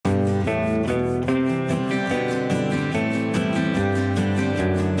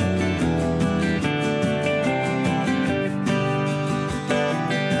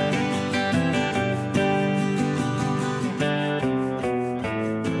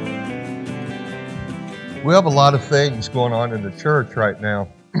We have a lot of things going on in the church right now.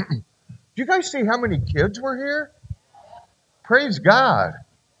 Do you guys see how many kids were here? Praise God.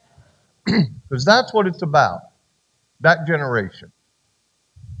 Because that's what it's about, that generation.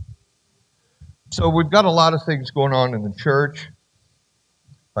 So we've got a lot of things going on in the church.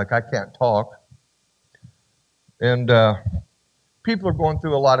 Like I can't talk. And people are going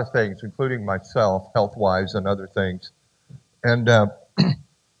through a lot of things, including myself, health-wise and other things. And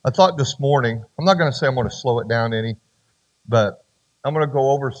I thought this morning, I'm not going to say I'm going to slow it down any, but I'm going to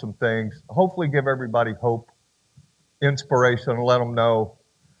go over some things, hopefully give everybody hope, inspiration, and let them know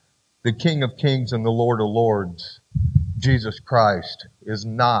the King of Kings and the Lord of Lords, Jesus Christ, is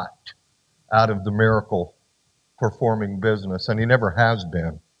not out of the miracle performing business, and he never has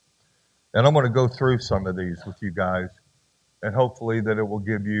been. And I'm going to go through some of these with you guys, and hopefully that it will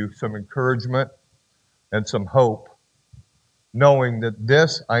give you some encouragement and some hope, knowing that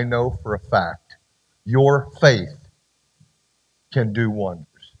this I know for a fact. Your faith can do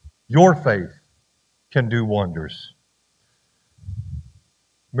wonders. Your faith can do wonders.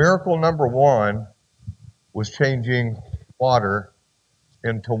 Miracle number one was changing water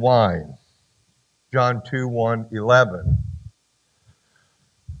into wine. John 2:1-11.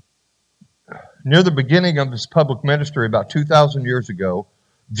 Near the beginning of his public ministry, about 2,000 years ago,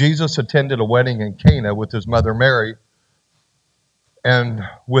 Jesus attended a wedding in Cana with his mother Mary and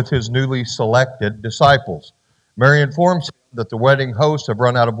with his newly selected disciples. Mary informs him that the wedding hosts have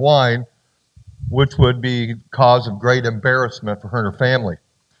run out of wine, which would be cause of great embarrassment for her and her family.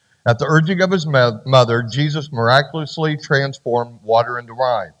 At the urging of his mother, Jesus miraculously transformed water into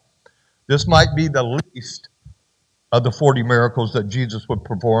wine. This might be the least of the 40 miracles that Jesus would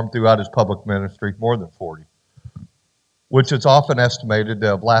perform throughout his public ministry, more than 40, which is often estimated to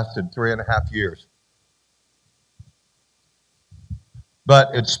have lasted 3.5 years. But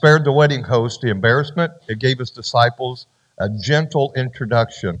it spared the wedding host the embarrassment. It gave his disciples a gentle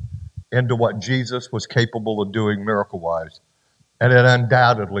introduction into what Jesus was capable of doing miracle-wise. And it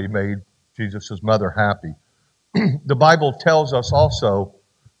undoubtedly made Jesus' mother happy. The Bible tells us also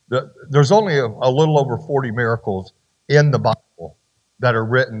that there's only a little over 40 miracles in the Bible that are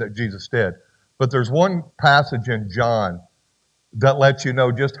written that Jesus did. But there's one passage in John that lets you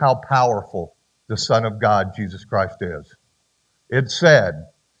know just how powerful the Son of God, Jesus Christ, is. It said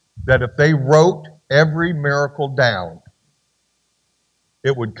that if they wrote every miracle down,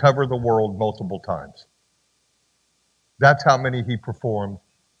 it would cover the world multiple times. That's how many he performed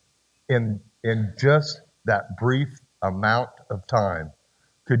in just that brief amount of time.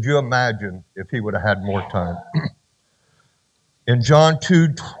 Could you imagine if he would have had more time? In John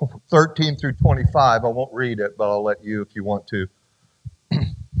 2:13-25, I won't read it, but I'll let you if you want to.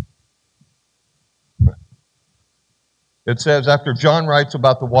 It says, after John writes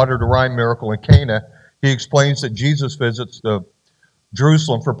about the water to wine miracle in Cana, he explains that Jesus visits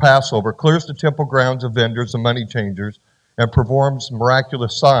Jerusalem for Passover, clears the temple grounds of vendors and money changers, and performs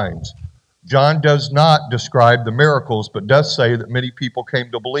miraculous signs. John does not describe the miracles, but does say that many people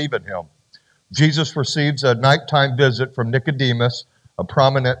came to believe in him. Jesus receives a nighttime visit from Nicodemus, a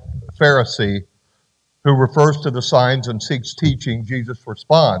prominent Pharisee, who refers to the signs and seeks teaching. Jesus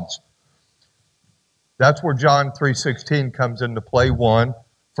responds. That's where John 3:16 comes into play. 1,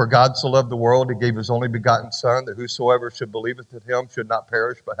 for God so loved the world, he gave his only begotten Son, that whosoever should believeth in him should not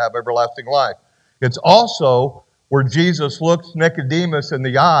perish, but have everlasting life. It's also where Jesus looks Nicodemus in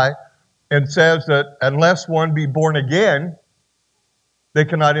the eye and says that unless one be born again, they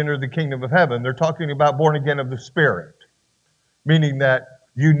cannot enter the kingdom of heaven. They're talking about born again of the Spirit, meaning that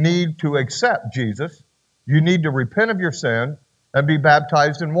you need to accept Jesus, you need to repent of your sin, and be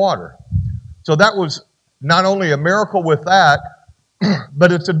baptized in water. So that was not only a miracle with that,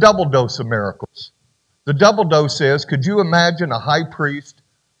 but it's a double dose of miracles. The double dose is, could you imagine a high priest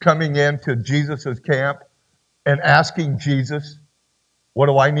coming into Jesus' camp and asking Jesus, what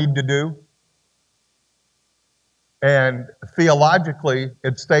do I need to do? And theologically,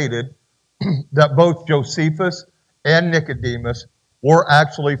 it's stated that both Josephus and Nicodemus were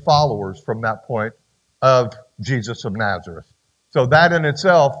actually followers from that point of Jesus of Nazareth. So that in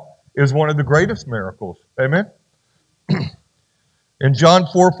itself is one of the greatest miracles. Amen? In John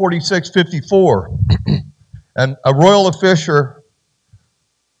 4:46-54, and a royal official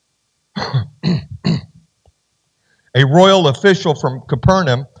from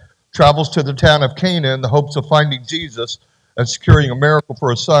Capernaum travels to the town of Cana in the hopes of finding Jesus and securing a miracle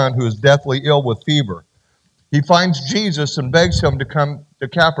for his son who is deathly ill with fever. He finds Jesus and begs him to come to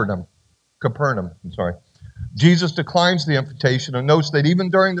Capernaum. Jesus declines the invitation and notes that even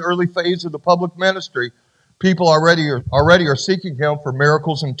during the early phase of the public ministry, people already are seeking him for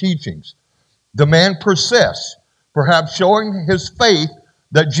miracles and teachings. The man persists, perhaps showing his faith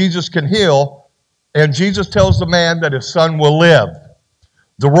that Jesus can heal, and Jesus tells the man that his son will live.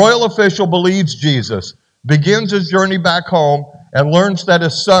 The royal official believes Jesus, begins his journey back home, and learns that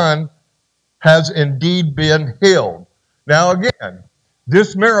his son has indeed been healed. Now again,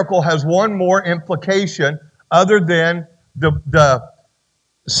 this miracle has one more implication other than the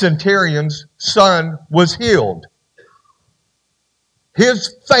centurion's son was healed.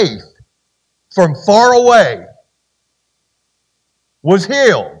 His faith from far away was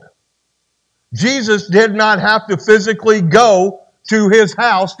healed. Jesus did not have to physically go to his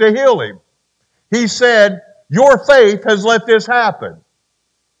house to heal him. He said, your faith has let this happen.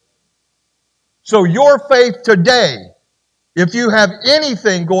 So your faith today, if you have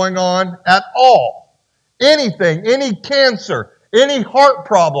anything going on at all, anything, any cancer, any heart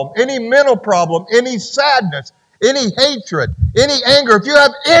problem, any mental problem, any sadness, any hatred, any anger, if you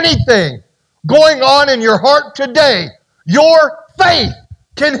have anything going on in your heart today, your faith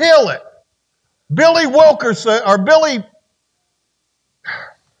can heal it. Billy Wilkerson, or Billy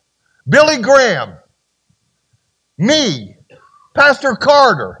Graham, me, Pastor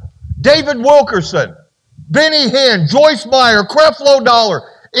Carter, David Wilkerson, Benny Hinn, Joyce Meyer, Creflo Dollar,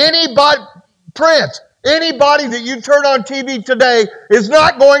 anybody, Prince, anybody that you turn on TV today is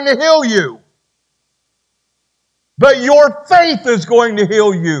not going to heal you. But your faith is going to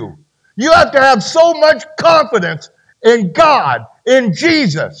heal you. You have to have so much confidence in God, in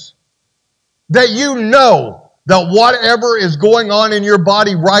Jesus, that you know that whatever is going on in your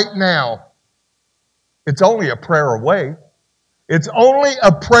body right now, it's only a prayer away. It's only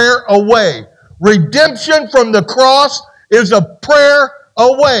a prayer away. Redemption from the cross is a prayer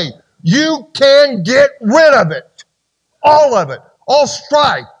away. You can get rid of it. All of it. All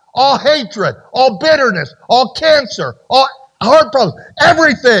strife, all hatred, all bitterness, all cancer, all heart problems,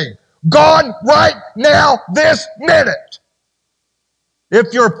 everything gone right now, this minute.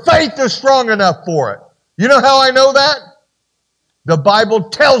 If your faith is strong enough for it. You know how I know that? The Bible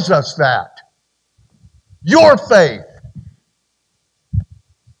tells us that. Your faith.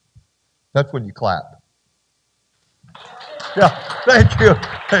 That's when you clap. Yeah, thank you.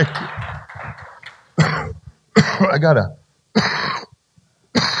 Thank you. I gotta.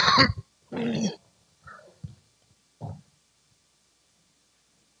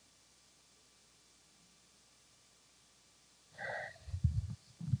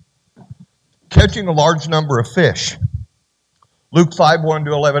 Catching a large number of fish. Luke 5, 1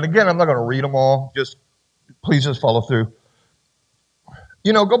 to 11. Again, I'm not going to read them all. Please just follow through.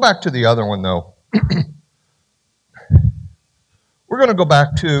 You know, go back to the other one, though. We're going to go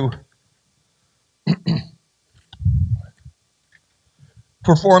back to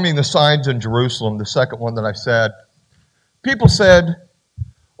performing the signs in Jerusalem, the second one that I said. People said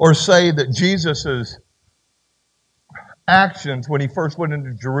or say that Jesus' actions when he first went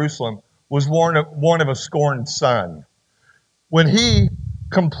into Jerusalem was one of a scorned son. When he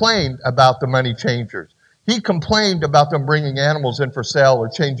complained about the money changers, he complained about them bringing animals in for sale or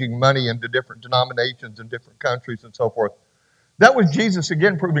changing money into different denominations in different countries and so forth. That was Jesus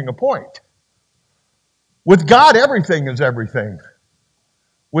again proving a point. With God, everything is everything.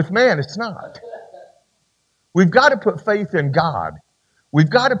 With man, it's not. We've got to put faith in God. We've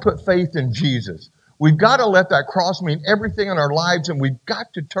got to put faith in Jesus. We've got to let that cross mean everything in our lives, and we've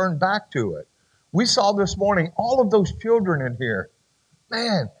got to turn back to it. We saw this morning all of those children in here.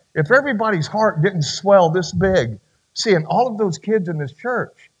 Man, if everybody's heart didn't swell this big, seeing all of those kids in this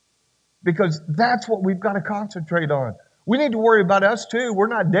church, because that's what we've got to concentrate on. We need to worry about us too. We're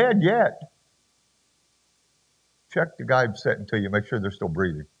not dead yet. Check the guy sitting to you, make sure they're still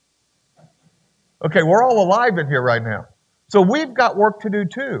breathing. Okay, we're all alive in here right now. So we've got work to do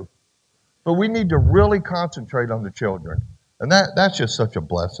too. But we need to really concentrate on the children. And that's just such a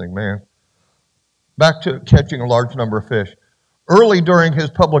blessing, man. Back to catching a large number of fish. Early during his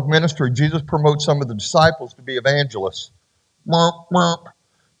public ministry, Jesus promotes some of the disciples to be evangelists.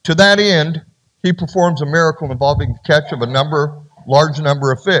 To that end, he performs a miracle involving the catch of a large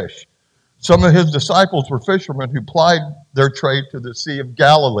number of fish. Some of his disciples were fishermen who plied their trade to the Sea of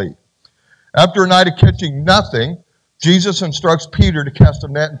Galilee. After a night of catching nothing, Jesus instructs Peter to cast a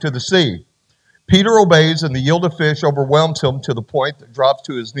net into the sea. Peter obeys, and the yield of fish overwhelms him to the point that drops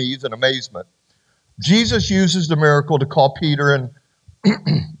to his knees in amazement. Jesus uses the miracle to call Peter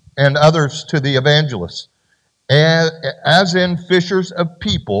and others to the evangelists. As in fishers of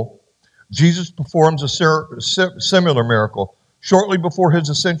people, Jesus performs a similar miracle. Shortly before his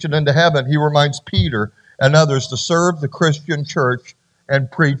ascension into heaven, he reminds Peter and others to serve the Christian church and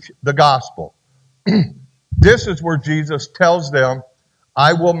preach the gospel. This is where Jesus tells them,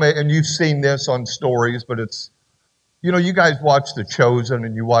 I will make, and you've seen this on stories, but it's, you guys watch The Chosen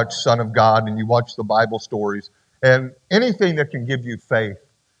and you watch Son of God and you watch the Bible stories, and anything that can give you faith,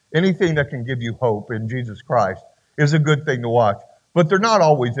 anything that can give you hope in Jesus Christ is a good thing to watch. But they're not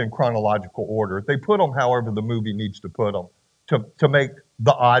always in chronological order. They put them however the movie needs to put them to make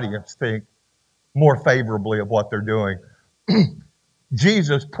the audience think more favorably of what they're doing.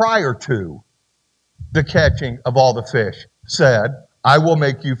 Jesus, prior to the catching of all the fish, said, I will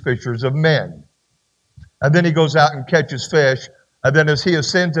make you fishers of men. And then he goes out and catches fish. And then as he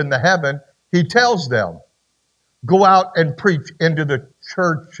ascends into heaven, he tells them, go out and preach into the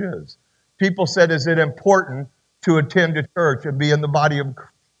churches. People said, is it important to attend a church and be in the body of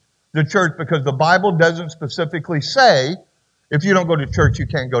the church? Because the Bible doesn't specifically say, if you don't go to church, you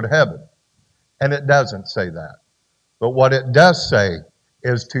can't go to heaven. And it doesn't say that. But what it does say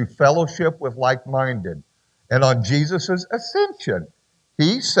is to fellowship with like-minded. And on Jesus' ascension,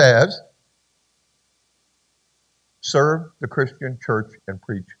 he says, serve the Christian church and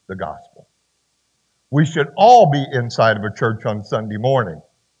preach the gospel. We should all be inside of a church on Sunday morning.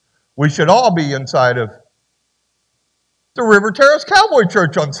 We should all be inside of the River Terrace Cowboy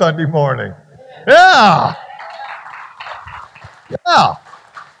Church on Sunday morning. Yeah. Yeah.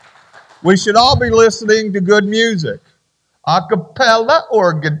 We should all be listening to good music. A cappella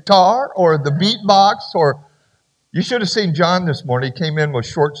or guitar or the beatbox, or you should have seen John this morning. He came in with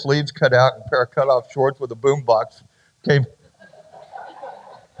short sleeves cut out and a pair of cut-off shorts with a boombox.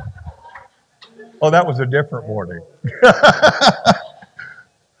 Oh, that was a different morning.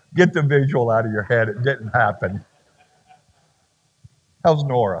 Get the visual out of your head. It didn't happen. How's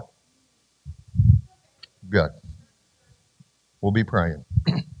Nora? Good. We'll be praying.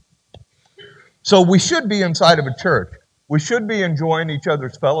 So we should be inside of a church. We should be enjoying each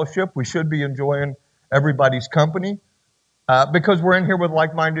other's fellowship. We should be enjoying everybody's company because we're in here with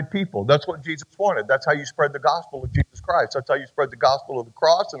like-minded people. That's what Jesus wanted. That's how you spread the gospel of Jesus Christ. That's how you spread the gospel of the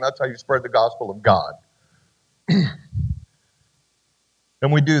cross, and that's how you spread the gospel of God.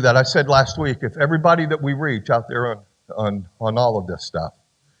 And we do that. I said last week, if everybody that we reach out there on all of this stuff,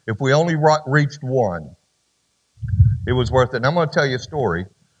 if we only reached one, it was worth it. And I'm going to tell you a story.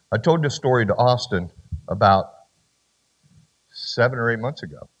 I told this story to Austin about 7 or 8 months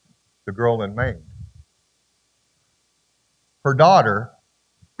ago. The girl in Maine. Her daughter,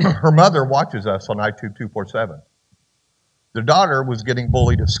 her mother watches us on iTube 247. The daughter was getting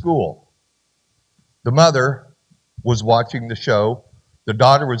bullied at school. The mother was watching the show. The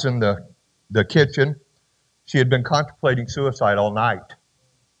daughter was in the kitchen. She had been contemplating suicide all night.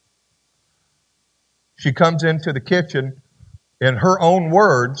 She comes into the kitchen, and her own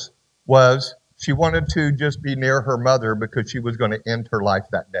words was she wanted to just be near her mother because she was going to end her life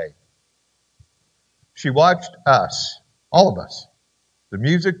that day. She watched us, all of us, the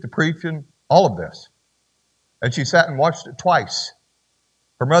music, the preaching, all of this. And she sat and watched it twice.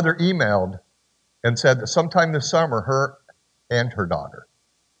 Her mother emailed and said that sometime this summer, her and her daughter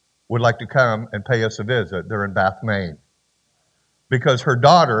would like to come and pay us a visit. They're in Bath, Maine. Because her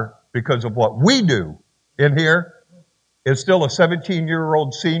daughter, because of what we do in here, is still a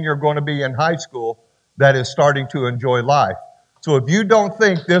 17-year-old senior going to be in high school that is starting to enjoy life. So if you don't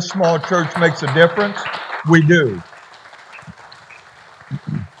think this small church makes a difference, we do.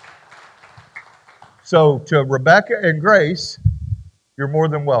 So to Rebecca and Grace, you're more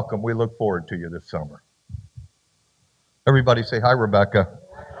than welcome. We look forward to you this summer. Everybody say hi, Rebecca.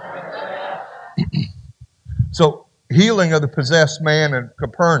 So healing of the possessed man in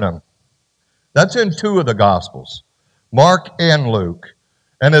Capernaum. That's in 2 of the Gospels, Mark and Luke.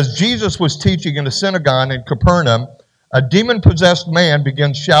 And as Jesus was teaching in the synagogue in Capernaum, a demon-possessed man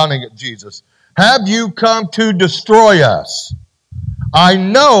begins shouting at Jesus, "Have you come to destroy us? I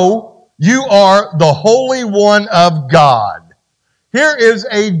know you are the Holy One of God." Here is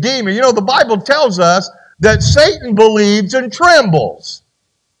a demon. You know, the Bible tells us that Satan believes and trembles.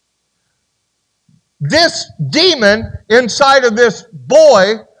 This demon inside of this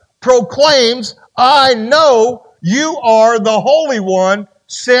boy proclaims, "I know you are the Holy One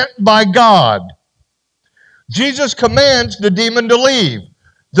sent by God." Jesus commands the demon to leave.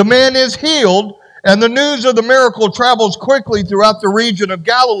 The man is healed, and the news of the miracle travels quickly throughout the region of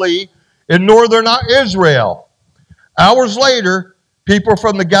Galilee in northern Israel. Hours later, people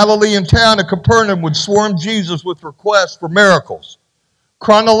from the Galilean town of Capernaum would swarm Jesus with requests for miracles.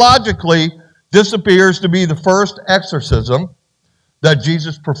 Chronologically, this appears to be the first exorcism that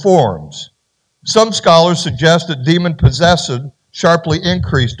Jesus performs. Some scholars suggest that demon possession sharply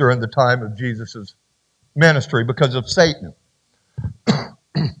increased during the time of Jesus' ministry because of Satan.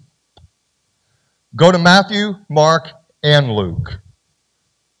 Go to Matthew, Mark, and Luke.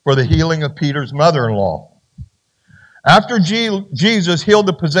 for the healing of Peter's mother-in-law. After Jesus healed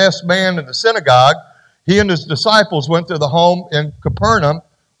the possessed man in the synagogue, he and his disciples went to the home in Capernaum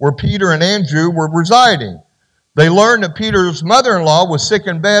where Peter and Andrew were residing. They learned that Peter's mother-in-law was sick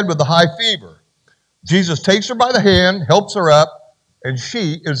in bed with a high fever. Jesus takes her by the hand, helps her up, and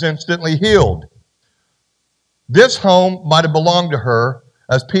she is instantly healed. This home might have belonged to her,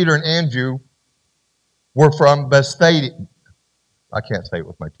 as Peter and Andrew were from Bethsaida. I can't say it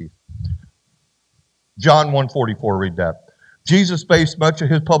with my teeth. John 1:44, read that. Jesus based much of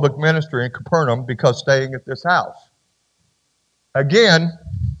his public ministry in Capernaum because staying at this house. Again,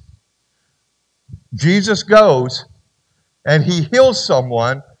 Jesus goes and he heals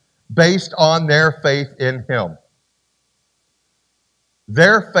someone based on their faith in him.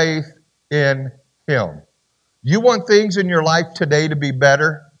 Their faith in him. You want things in your life today to be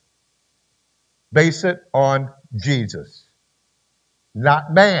better? Base it on Jesus,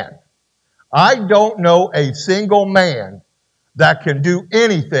 not man. I don't know a single man that can do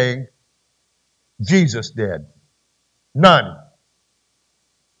anything Jesus did. None.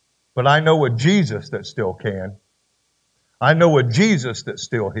 But I know a Jesus that still can. I know a Jesus that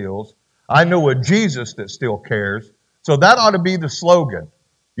still heals. I know a Jesus that still cares. So that ought to be the slogan.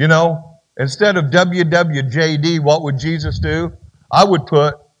 You know, instead of WWJD, what would Jesus do? I would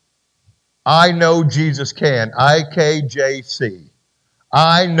put, I know Jesus can. IKJC.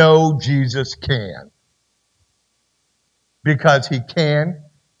 I know Jesus can. Because he can,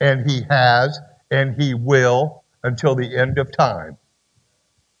 and he has, and he will until the end of time.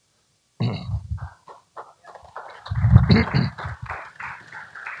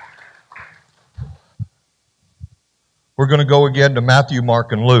 We're going to go again to Matthew,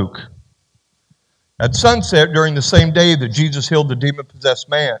 Mark, and Luke. At sunset, during the same day that Jesus healed the demon-possessed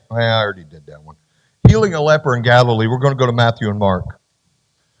man, I already did that one. Healing a leper in Galilee, we're going to go to Matthew and Mark.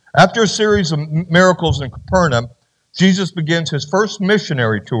 After a series of miracles in Capernaum, Jesus begins his first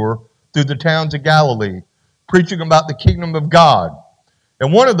missionary tour through the towns of Galilee, preaching about the kingdom of God.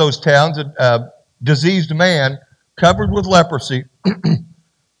 In one of those towns, a diseased man covered with leprosy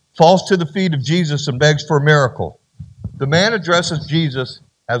falls to the feet of Jesus and begs for a miracle. The man addresses Jesus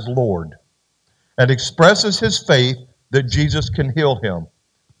as Lord and expresses his faith that Jesus can heal him.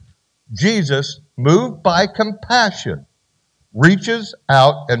 Jesus, moved by compassion, reaches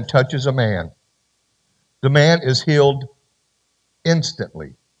out and touches a man. The man is healed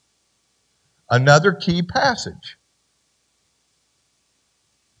instantly. Another key passage.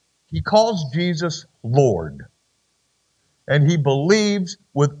 He calls Jesus Lord. And he believes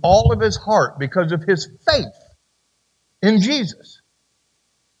with all of his heart because of his faith in Jesus.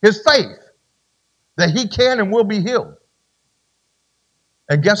 His faith that he can and will be healed.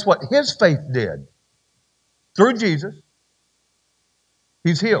 And guess what his faith did? Through Jesus,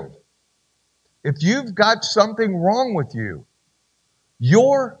 he's healed. If you've got something wrong with you,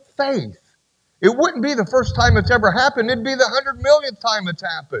 your faith, it wouldn't be the first time it's ever happened. It'd be the 100 millionth time it's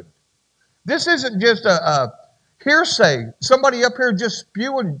happened. This isn't just a hearsay. Somebody up here just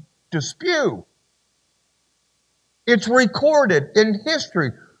spewing to spew. It's recorded in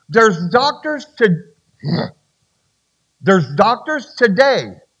history. There's doctors today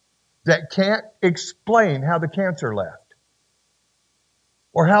that can't explain how the cancer left.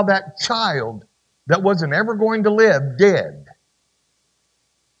 Or how that child that wasn't ever going to live did.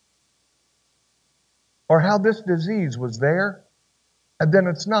 Or how this disease was there and then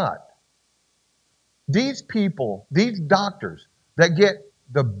it's not. These people, these doctors that get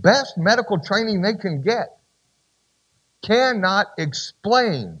the best medical training they can get cannot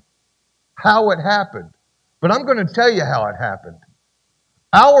explain how it happened. But I'm going to tell you how it happened.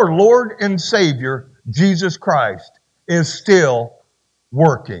 Our Lord and Savior, Jesus Christ, is still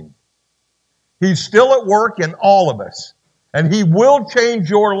working. He's still at work in all of us. And He will change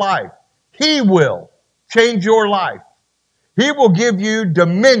your life. He will change your life. He will give you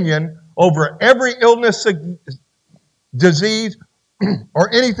dominion over every illness, disease,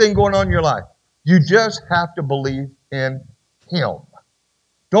 or anything going on in your life. You just have to believe in Him.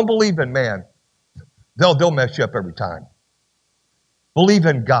 Don't believe in man. They'll mess you up every time. Believe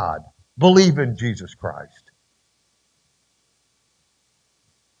in God. Believe in Jesus Christ.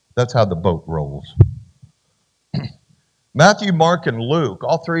 That's how the boat rolls. Matthew, Mark, and Luke,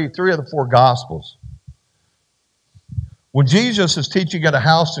 all three of the four Gospels. When Jesus is teaching at a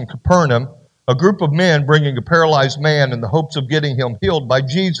house in Capernaum, a group of men bringing a paralyzed man in the hopes of getting him healed by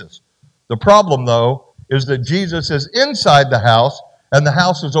Jesus. The problem, though, is that Jesus is inside the house and the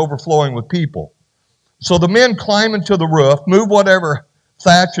house is overflowing with people. So the men climb into the roof, move whatever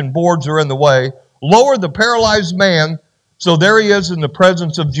thatch and boards are in the way, lower the paralyzed man So there he is in the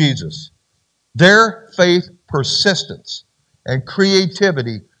presence of Jesus. Their faith, persistence, and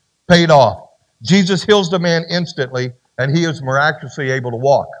creativity paid off. Jesus heals the man instantly, and he is miraculously able to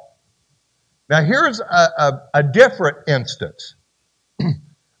walk. Now here's a different instance.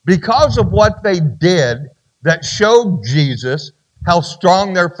 Because of what they did that showed Jesus how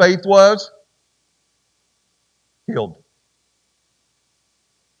strong their faith was, healed.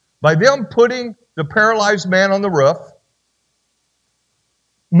 By them putting the paralyzed man on the roof,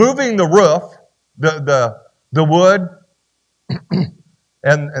 moving the roof, the wood,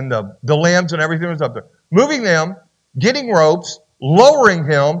 and the limbs and everything was up there. Moving them, getting ropes, lowering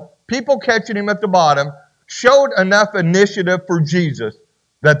him, people catching him at the bottom, showed enough initiative for Jesus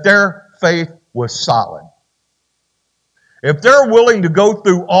that their faith was solid. If they're willing to go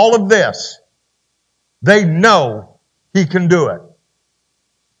through all of this, they know he can do it.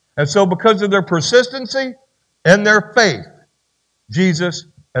 And so because of their persistency and their faith, Jesus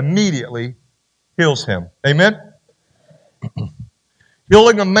immediately heals him. Amen?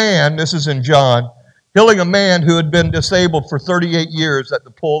 Healing a man, this is in John, healing a man who had been disabled for 38 years at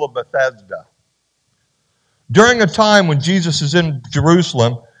the pool of Bethesda. During a time when Jesus is in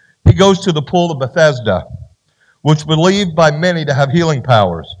Jerusalem, he goes to the pool of Bethesda, which was believed by many to have healing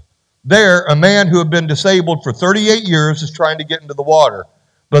powers. There, a man who had been disabled for 38 years is trying to get into the water,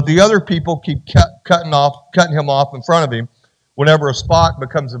 but the other people keep cutting him off in front of him whenever a spot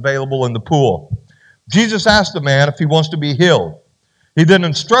becomes available in the pool. Jesus asks the man if he wants to be healed. He then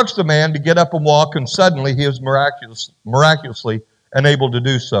instructs the man to get up and walk, and suddenly he is miraculously unable to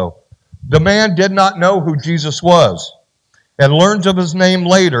do so. The man did not know who Jesus was and learns of his name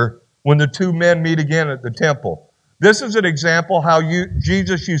later when the two men meet again at the temple. This is an example how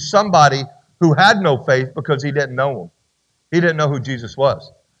Jesus used somebody who had no faith because he didn't know him. He didn't know who Jesus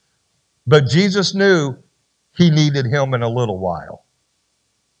was. But Jesus knew he needed him in a little while.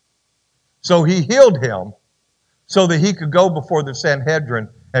 So he healed him so that he could go before the Sanhedrin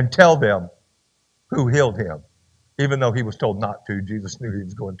and tell them who healed him. Even though he was told not to, Jesus knew he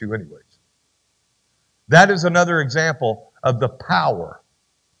was going to anyways. That is another example of the power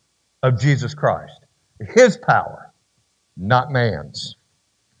of Jesus Christ. His power, not man's.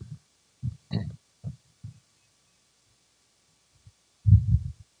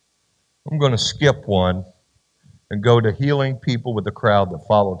 I'm going to skip one and go to healing people with the crowd that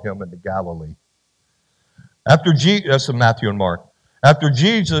followed him into Galilee. That's in Matthew and Mark. After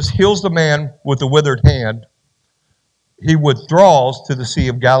Jesus heals the man with the withered hand, he withdraws to the Sea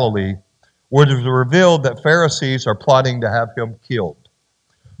of Galilee, where it is revealed that Pharisees are plotting to have him killed.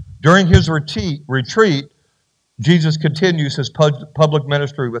 During his retreat, Jesus continues his public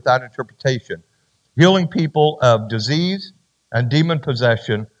ministry without interpretation, healing people of disease and demon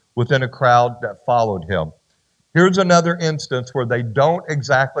possession within a crowd that followed him. Here's another instance where they don't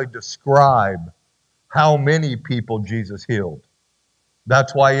exactly describe how many people Jesus healed.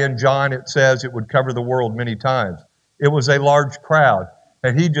 That's why in John it says it would cover the world many times. It was a large crowd,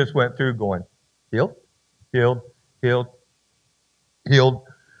 and he just went through going, healed, healed, healed, healed.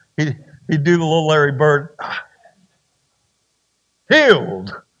 He'd do the little Larry Bird,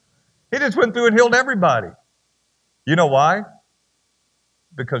 healed. He just went through and healed everybody. You know why?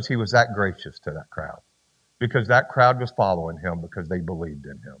 Because he was that gracious to that crowd. Because that crowd was following him because they believed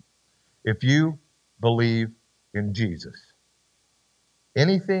in him. If you believe in Jesus,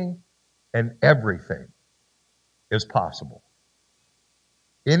 anything and everything is possible.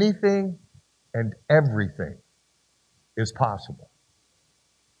 Anything and everything is possible.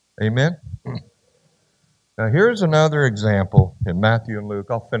 Amen? Now here's another example in Matthew and Luke.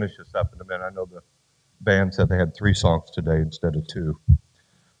 I'll finish this up in a minute. I know the band said they had 3 songs today instead of 2.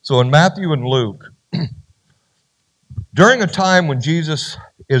 So in Matthew and Luke, during a time when Jesus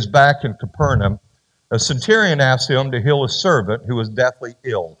is back in Capernaum, a centurion asks him to heal a servant who was deathly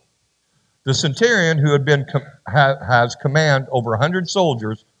ill. The centurion, who has command over 100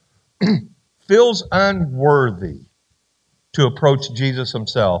 soldiers, feels unworthy to approach Jesus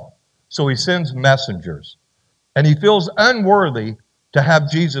himself, so he sends messengers. And he feels unworthy to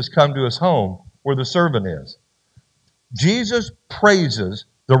have Jesus come to his home where the servant is. Jesus praises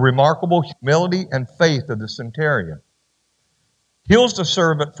the remarkable humility and faith of the centurion, heals the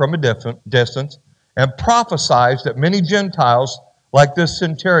servant from a distance, and prophesies that many Gentiles like this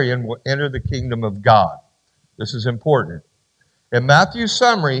centurion will enter the kingdom of God. This is important. In Matthew's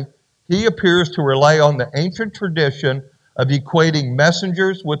summary, he appears to rely on the ancient tradition of equating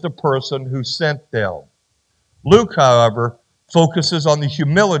messengers with the person who sent them. Luke, however, focuses on the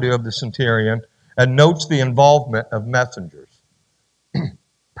humility of the centurion and notes the involvement of messengers.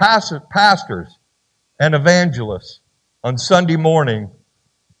 Pastors and evangelists on Sunday morning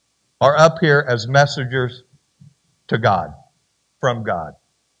are up here as messengers to God, from God.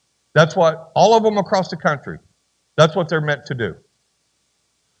 That's what, all of them across the country, that's what they're meant to do.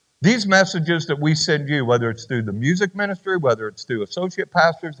 These messages that we send you, whether it's through the music ministry, whether it's through associate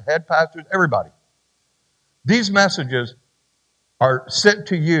pastors, head pastors, everybody, these messages are sent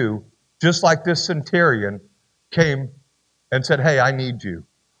to you just like this centurion came and said, hey, I need you.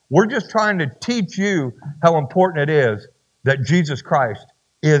 We're just trying to teach you how important it is that Jesus Christ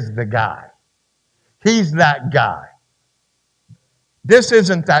is the guy. He's that guy. This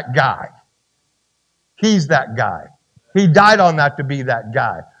isn't that guy. He's that guy. He died on that to be that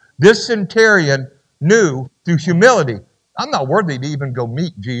guy. This centurion knew through humility, I'm not worthy to even go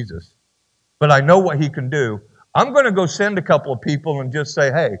meet Jesus, but I know what he can do. I'm going to go send a couple of people and just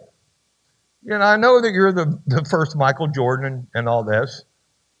say, hey, I know that you're the first Michael Jordan and all this.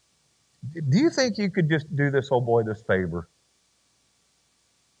 Do you think you could just do this old boy this favor?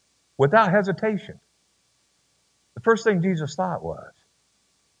 Without hesitation. The first thing Jesus thought was,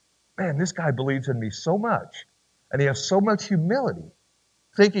 man, this guy believes in me so much, and he has so much humility,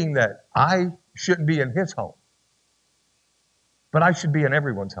 thinking that I shouldn't be in his home, but I should be in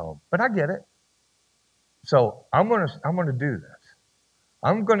everyone's home. But I get it. So I'm going to do this.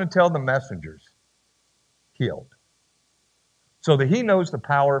 I'm going to tell the messengers, healed, so that he knows the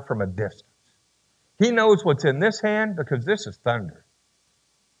power from a distance. He knows what's in this hand because this is thunder.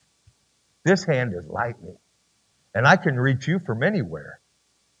 This hand is lightning. And I can reach you from anywhere.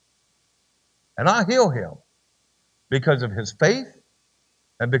 And I'll heal him because of his faith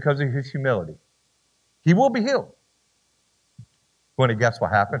and because of his humility. He will be healed. Want to guess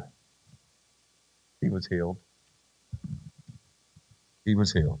what happened? He was healed. He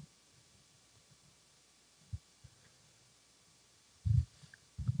was healed.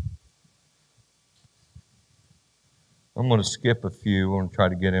 I'm going to skip a few. I'm going to try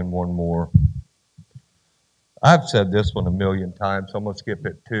to get in one more. I've said this one a million times, so I'm going to skip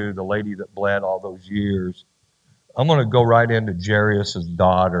it too. The lady that bled all those years. I'm going to go right into Jairus'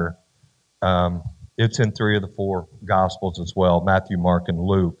 daughter. It's in 3 of the 4 Gospels as well, Matthew, Mark, and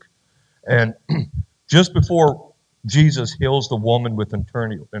Luke. And just before Jesus heals the woman with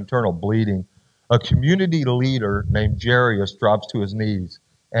internal bleeding, a community leader named Jairus drops to his knees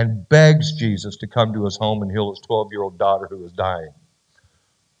and begs Jesus to come to his home and heal his 12-year-old daughter who is dying.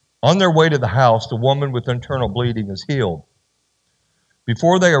 On their way to the house, the woman with internal bleeding is healed.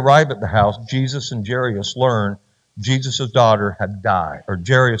 Before they arrive at the house, Jesus and Jairus learn Jesus' daughter had died, or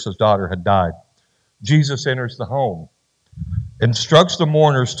Jairus' daughter had died. Jesus enters the home, instructs the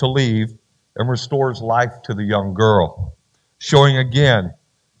mourners to leave, and restores life to the young girl, showing again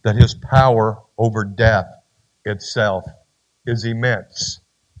that his power over death itself is immense.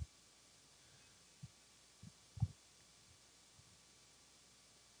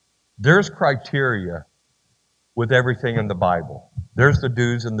 There's criteria with everything in the Bible. There's the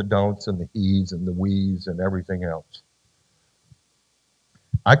do's and the don'ts and the he's and the we's and everything else.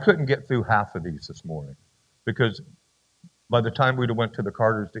 I couldn't get through half of these this morning because by the time we'd have went to the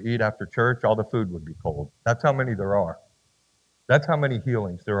Carters to eat after church, all the food would be cold. That's how many there are. That's how many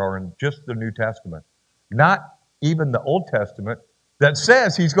healings there are in just the New Testament. Not even the Old Testament that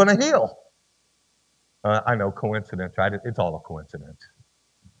says he's going to heal. I know, coincidence, right? It's all a coincidence.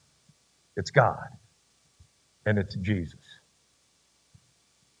 It's God, and it's Jesus.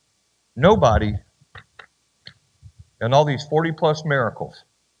 Nobody, in all these 40-plus miracles,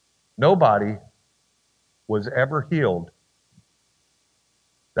 nobody was ever healed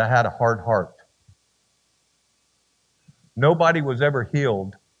that had a hard heart. Nobody was ever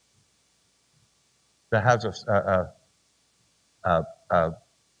healed that has a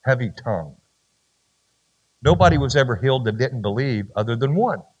heavy tongue. Nobody was ever healed that didn't believe other than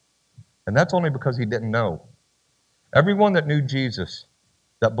one. And that's only because he didn't know. Everyone that knew Jesus,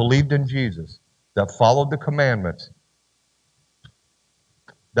 that believed in Jesus, that followed the commandments,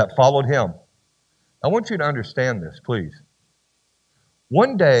 that followed him. I want you to understand this, please.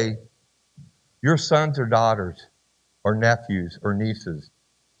 One day, your sons or daughters, or nephews or nieces,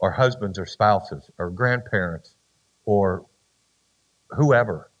 or husbands or spouses, or grandparents, or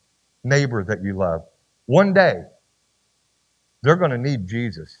whoever, neighbor that you love, one day, they're going to need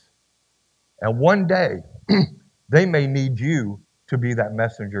Jesus. And one day, they may need you to be that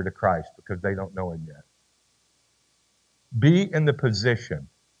messenger to Christ because they don't know him yet. Be in the position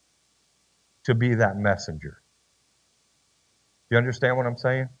to be that messenger. Do you understand what I'm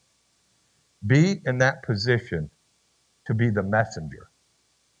saying? Be in that position to be the messenger.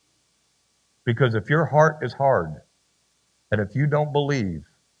 Because if your heart is hard, and if you don't believe,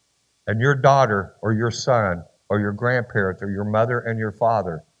 and your daughter or your son or your grandparents or your mother and your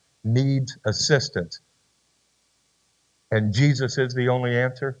father needs assistance, and Jesus is the only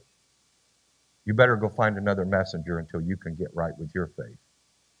answer, you better go find another messenger until you can get right with your faith.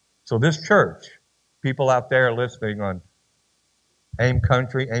 So this church, people out there listening on AIM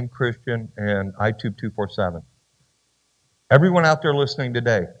Country, AIM Christian, and iTube 247, everyone out there listening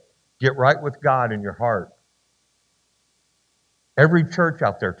today, get right with God in your heart. Every church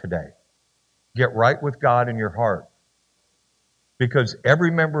out there today, get right with God in your heart. Because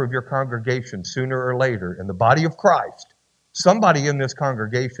every member of your congregation, sooner or later, in the body of Christ, somebody in this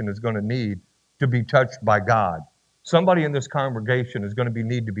congregation is going to need to be touched by God. Somebody in this congregation is going to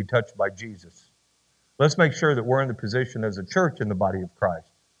need to be touched by Jesus. Let's make sure that we're in the position as a church in the body of Christ,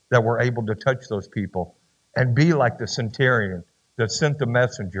 that we're able to touch those people and be like the centurion that sent the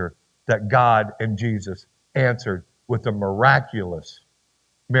messenger that God and Jesus answered with a miraculous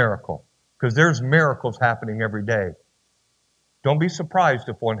miracle. Because there's miracles happening every day. Don't be surprised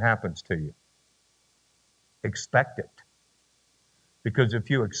if one happens to you. Expect it. Because if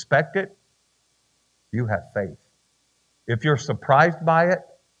you expect it, you have faith. If you're surprised by it,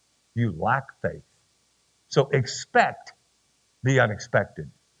 you lack faith. So expect the unexpected.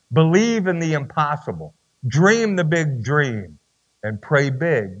 Believe in the impossible. Dream the big dream. And pray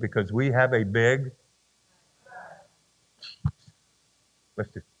big, because we have a big...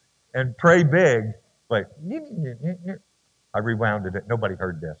 And pray big. Like, I rewounded it. Nobody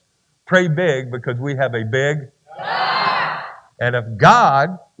heard this. Pray big, because we have a big... And if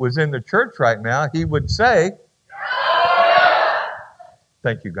God was in the church right now, he would say...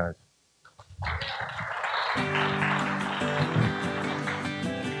 Thank you, guys.